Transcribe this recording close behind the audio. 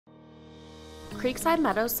Creekside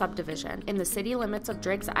Meadows subdivision in the city limits of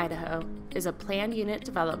Driggs, Idaho, is a planned unit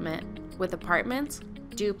development with apartments,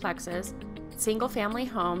 duplexes, single-family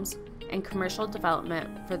homes, and commercial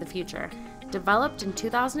development for the future. Developed in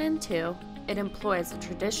 2002, it employs a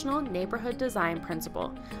traditional neighborhood design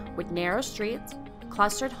principle with narrow streets,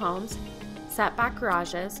 clustered homes, setback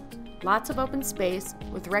garages, lots of open space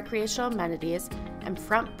with recreational amenities, and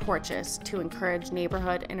front porches to encourage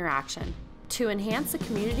neighborhood interaction. To enhance the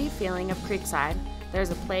community feeling of Creekside, there's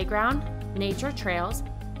a playground, nature trails,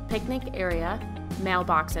 picnic area,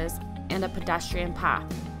 mailboxes, and a pedestrian path.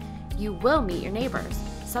 You will meet your neighbors,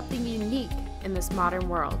 something unique in this modern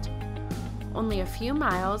world. Only a few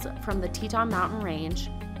miles from the Teton Mountain Range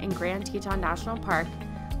in Grand Teton National Park,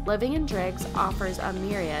 living in Driggs offers a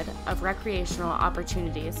myriad of recreational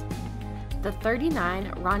opportunities. The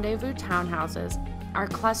 39 rendezvous townhouses are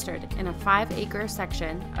clustered in a 5-acre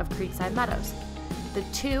section of Creekside Meadows. The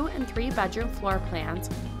 2- and 3-bedroom floor plans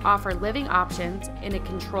offer living options in a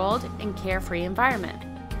controlled and carefree environment.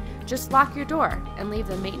 Just lock your door and leave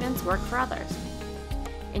the maintenance work for others.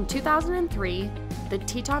 In 2003, the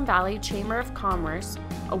Teton Valley Chamber of Commerce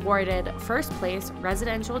awarded first place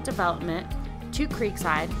residential development to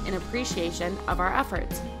Creekside in appreciation of our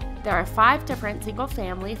efforts. There are 5 different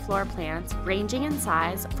single-family floor plans ranging in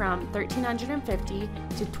size from 1,350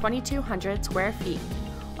 to 2,200 square feet,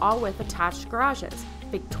 all with attached garages.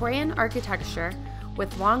 Victorian architecture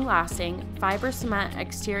with long-lasting fiber cement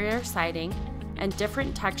exterior siding and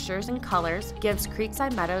different textures and colors gives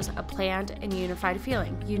Creekside Meadows a planned and unified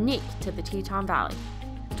feeling, unique to the Teton Valley.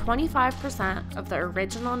 25% of the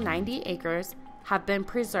original 90 acres have been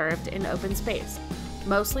preserved in open space,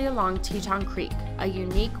 mostly along Teton Creek, a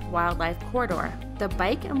unique wildlife corridor. The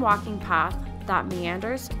bike and walking path that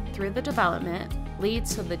meanders through the development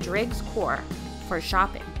leads to the Driggs core for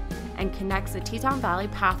shopping and connects the Teton Valley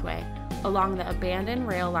pathway along the abandoned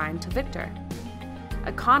rail line to Victor.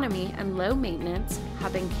 Economy and low maintenance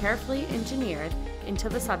have been carefully engineered into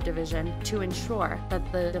the subdivision to ensure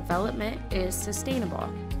that the development is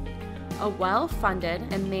sustainable. A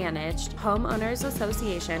well-funded and managed homeowners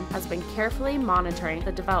association has been carefully monitoring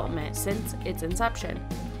the development since its inception.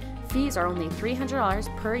 Fees are only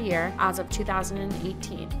 $300 per year as of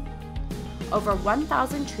 2018. Over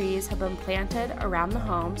 1,000 trees have been planted around the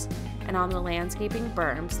homes and on the landscaping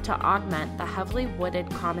berms to augment the heavily wooded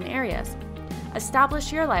common areas.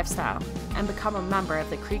 Establish your lifestyle and become a member of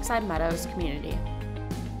the Creekside Meadows community.